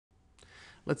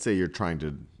let's say you're trying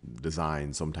to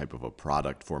design some type of a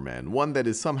product for men, one that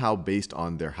is somehow based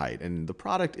on their height, and the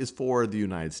product is for the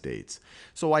United States.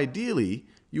 So ideally,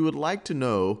 you would like to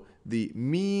know the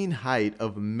mean height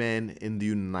of men in the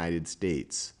United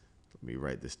States. Let me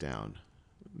write this down.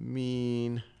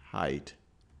 Mean height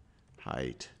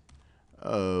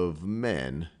of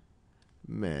men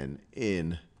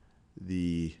in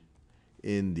the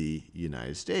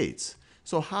United States.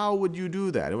 So how would you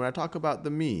do that? And when I talk about the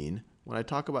mean, I'm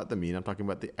talking about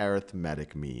the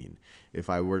arithmetic mean. If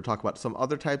I were to talk about some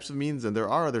other types of means, and there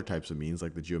are other types of means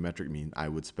like the geometric mean, I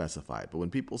would specify it. But when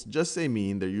people just say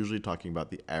mean, they're usually talking about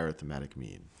the arithmetic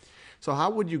mean. So how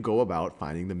would you go about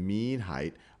finding the mean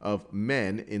height of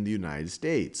men in the United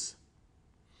States?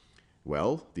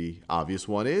 Well, the obvious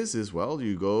one is well,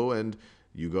 you go and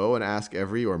ask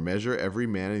measure every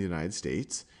man in the United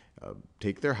States,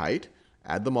 take their height,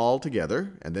 add them all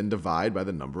together, and then divide by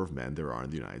the number of men there are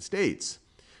in the United States.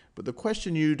 But the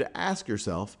question you need to ask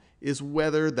yourself is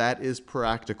whether that is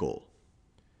practical.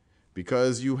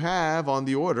 Because you have on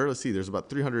the order, let's see, there's about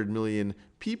 300 million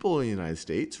people in the United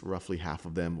States. Roughly half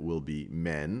of them will be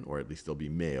men, or at least they'll be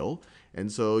male.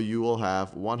 And so you will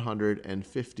have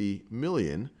 150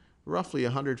 million, roughly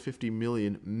 150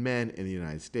 million men in the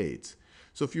United States.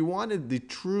 So if you wanted the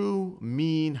true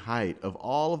mean height of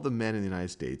all of the men in the United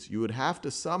States, you would have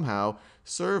to somehow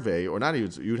survey, or not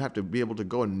even, you would have to be able to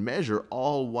go and measure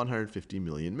all 150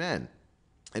 million men.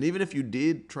 And even if you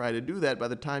did try to do that, by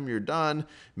the time you're done,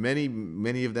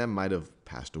 many of them might have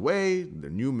passed away, the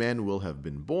new men will have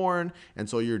been born, and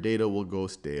so your data will go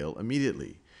stale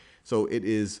immediately. So it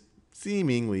is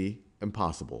seemingly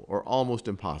impossible, or almost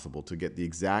impossible, to get the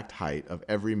exact height of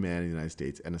every man in the United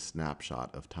States in a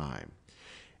snapshot of time.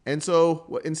 And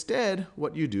so instead,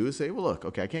 what you do is say, well, look,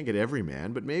 okay, I can't get every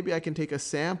man, but maybe I can take a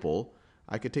sample.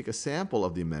 I could take a sample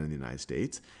of the men in the United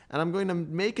States, and I'm going to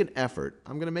make an effort.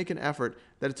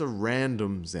 That it's a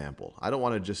random sample. I don't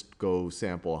want to just go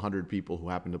sample 100 people who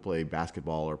happen to play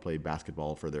basketball or play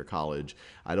basketball for their college.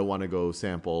 I don't want to go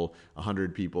sample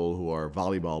 100 people who are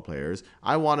volleyball players.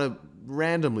 I want to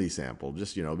randomly sample,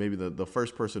 just, maybe the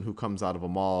first person who comes out of a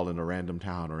mall in a random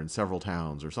town or in several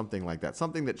towns or something like that.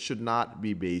 Something that should not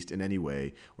be based in any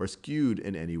way or skewed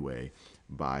in any way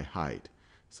by height.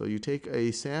 So you take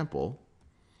a sample,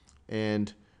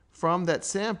 and from that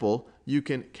sample, you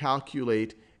can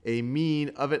calculate a mean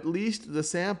of at least the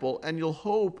sample, and you'll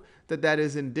hope that that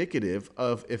is indicative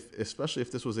of, especially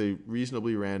if this was a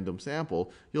reasonably random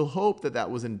sample, you'll hope that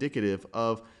that was indicative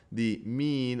of the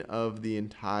mean of the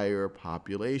entire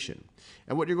population.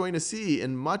 And what you're going to see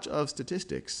in much of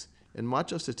statistics,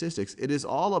 it is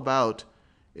all about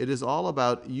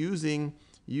using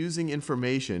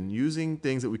information, using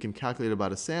things that we can calculate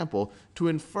about a sample to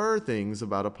infer things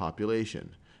about a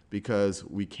population, because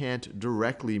we can't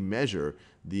directly measure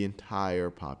the entire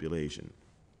population.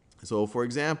 So for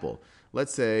example,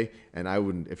 let's say, and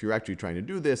if you're actually trying to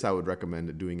do this, I would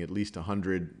recommend doing at least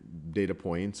 100 data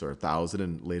points or 1,000,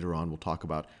 and later on we'll talk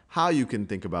about how you can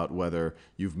think about whether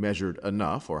you've measured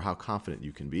enough or how confident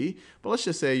you can be. But let's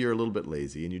just say you're a little bit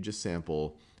lazy and you just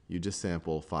sample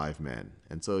 5 men.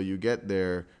 And so you get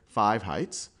their 5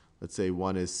 heights. Let's say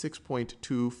one is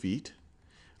 6.2 feet.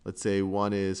 Let's say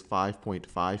one is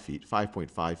 5.5 feet.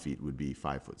 5.5 feet would be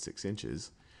 5 foot 6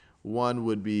 inches. One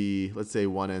would be, let's say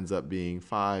one ends up being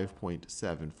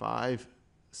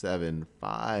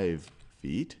 5.75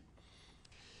 feet.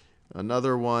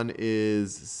 Another one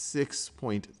is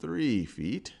 6.3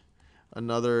 feet.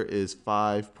 Another is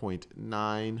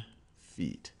 5.9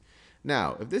 feet.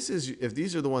 Now, if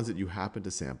these are the ones that you happen to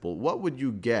sample, what would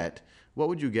you get? What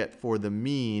would you get for the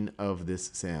mean of this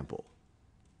sample?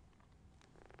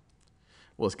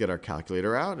 Well, let's get our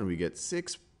calculator out, and we get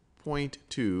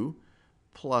 6.2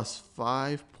 plus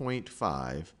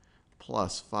 5.5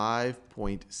 plus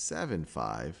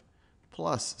 5.75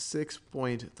 plus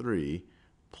 6.3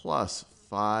 plus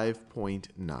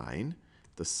 5.9.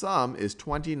 The sum is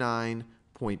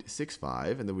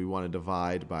 29.65, and then we want to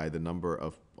divide by the number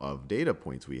of data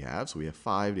points we have. So we have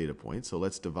 5 data points. So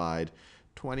let's divide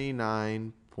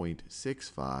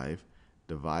 29.65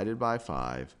 divided by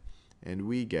 5, and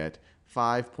we get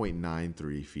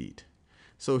 5.93 feet.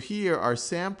 So here our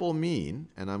sample mean,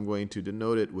 and I'm going to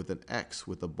denote it with an X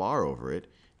with a bar over it,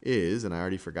 is, and I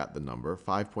already forgot the number,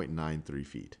 5.93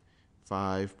 feet.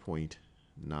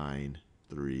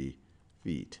 5.93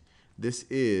 feet. This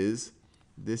is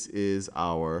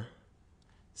our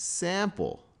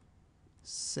sample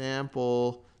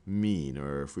mean,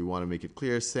 or if we want to make it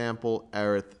clear, sample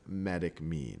arithmetic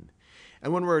mean.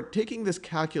 And when we're taking this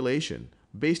calculation,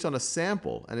 based on a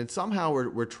sample, and then somehow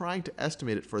we're trying to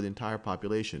estimate it for the entire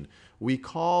population, we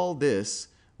call this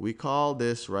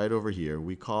right over here,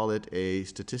 we call it a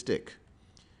statistic.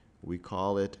 We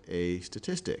call it a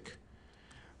statistic.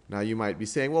 Now you might be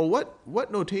saying, well,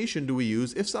 what notation do we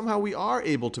use if somehow we are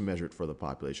able to measure it for the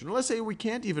population? Or let's say we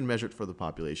can't even measure it for the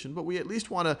population, but we at least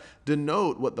want to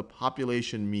denote what the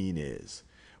population mean is.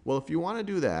 Well, if you want to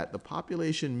do that, the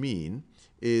population mean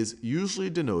is usually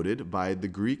denoted by the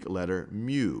Greek letter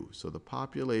mu. So the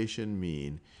population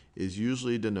mean is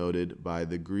usually denoted by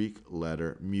the Greek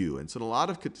letter mu. And so in a lot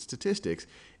of statistics,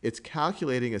 it's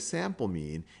calculating a sample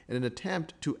mean in an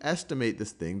attempt to estimate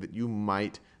this thing that you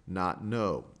might not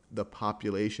know, the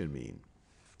population mean.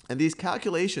 And these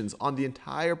calculations on the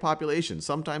entire population,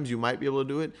 sometimes you might be able to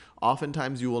do it,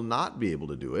 oftentimes you will not be able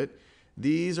to do it.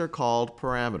 These are called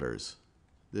parameters.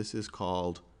 This is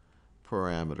called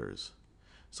parameters.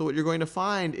 So what you're going to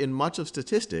find in much of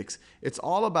statistics, it's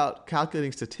all about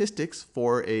calculating statistics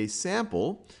for a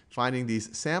sample, finding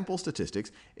these sample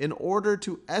statistics in order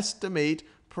to estimate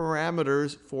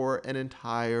parameters for an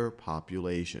entire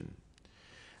population.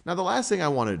 Now the last thing I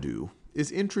want to do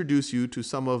is introduce you to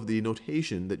some of the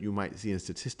notation that you might see in a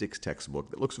statistics textbook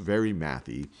that looks very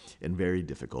mathy and very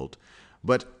difficult.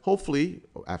 But hopefully,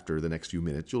 after the next few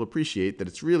minutes, you'll appreciate that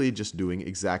it's really just doing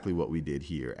exactly what we did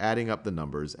here, adding up the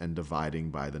numbers and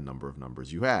dividing by the number of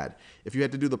numbers you had. If you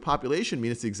had to do the population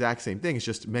mean, it's the exact same thing. It's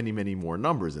just many, many more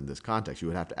numbers in this context. You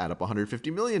would have to add up 150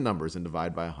 million numbers and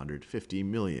divide by 150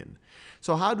 million.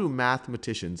 So how do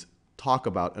mathematicians talk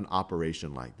about an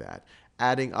operation like that?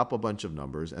 Adding up a bunch of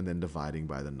numbers and then dividing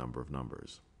by the number of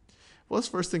numbers. Well, let's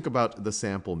first think about the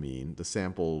sample mean, the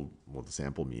sample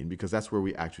mean, because that's where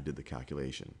we actually did the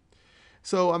calculation.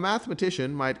 So a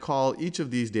mathematician might call each of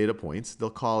these data points, they'll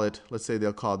call it, let's say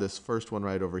they'll call this first one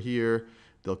right over here,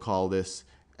 they'll call this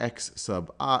x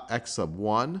sub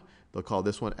 1, they'll call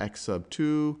this one x sub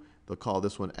 2, they'll call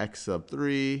this one x sub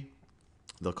 3,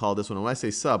 they'll call this one, and when I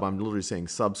say sub, I'm literally saying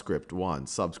subscript 1,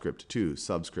 subscript 2,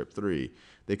 subscript 3.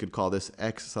 They could call this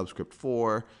x subscript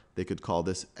 4. They could call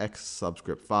this x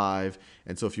subscript 5.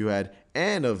 And so if you had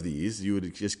n of these, you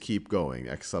would just keep going.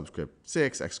 X subscript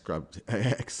 6, x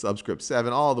subscript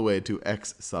 7, all the way to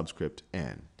x subscript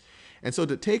n. And so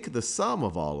to take the sum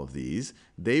of all of these,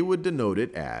 they would denote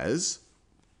it as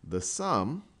the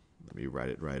sum. Let me write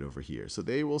it right over here. So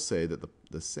they will say that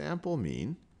the sample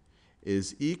mean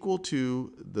is equal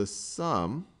to the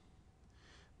sum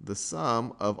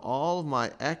of all of my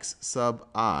x sub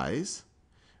i's,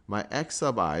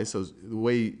 so the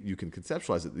way you can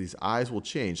conceptualize it, these i's will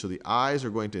change. So the i's are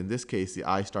going to, in this case, the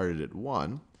I started at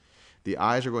 1. The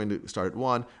i's are going to start at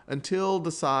 1 until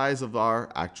the size of our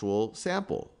actual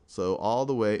sample. So all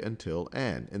the way until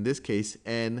n. In this case,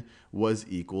 n was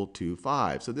equal to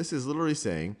 5. So this is literally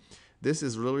saying, this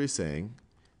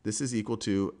is equal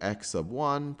to x sub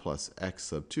 1 plus x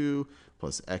sub 2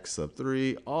 plus x sub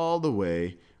 3 all the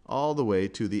way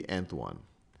to the nth one.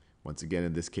 Once again,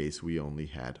 in this case, we only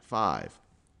had 5.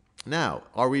 Now,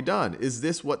 are we done? Is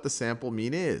this what the sample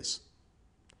mean is?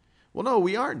 Well, no,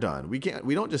 we aren't done. We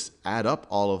don't just add up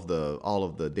all of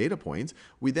the data points.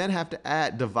 We then have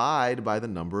to divide by the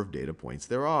number of data points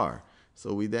there are.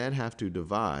 So we then have to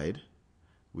divide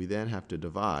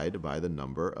by the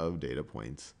number of data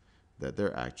points that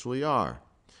there actually are.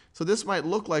 So this might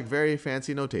look like very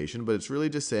fancy notation, but it's really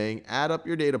just saying add up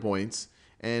your data points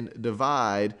and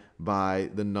divide by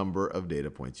the number of data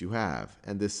points you have.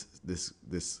 And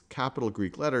this capital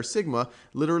Greek letter, sigma,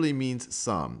 literally means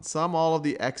sum. Sum all of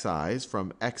the xi's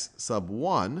from x sub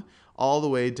 1 all the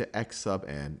way to x sub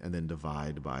n, and then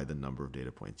divide by the number of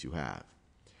data points you have.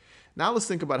 Now let's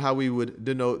think about how we would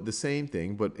denote the same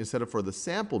thing, but instead of for the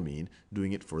sample mean,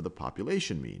 doing it for the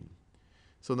population mean.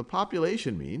 So in the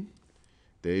population mean,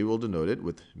 they will denote it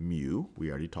with mu. We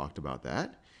already talked about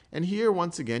that. And here,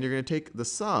 once again, you're going to take the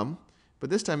sum, but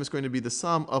this time it's going to be the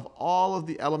sum of all of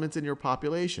the elements in your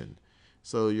population.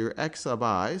 So your x sub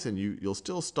i's, and you'll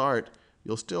still start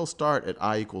at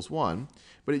I equals 1,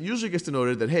 but it usually gets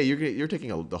denoted that, hey, you're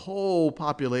taking the whole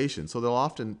population. So they'll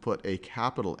often put a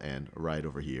capital N right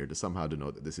over here to somehow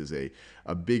denote that this is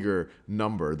a bigger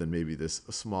number than maybe this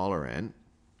smaller n.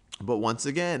 But once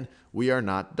again, we are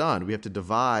not done. We have to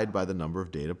divide by the number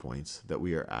of data points that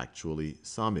we are actually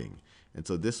summing. And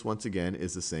so this, once again,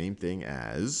 is the same thing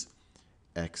as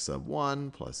x sub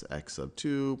 1 plus x sub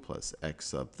 2 plus x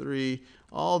sub 3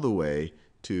 all the way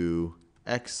to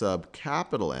x sub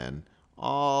capital N,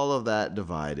 all of that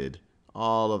divided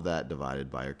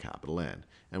by our capital N.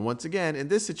 And once again, in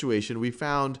this situation, we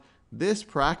found this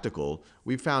practical,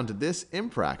 we found this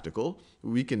impractical.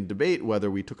 We can debate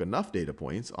whether we took enough data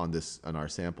points on our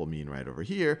sample mean right over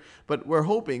here, but we're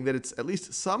hoping that it's at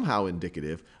least somehow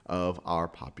indicative of our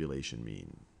population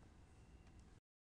mean.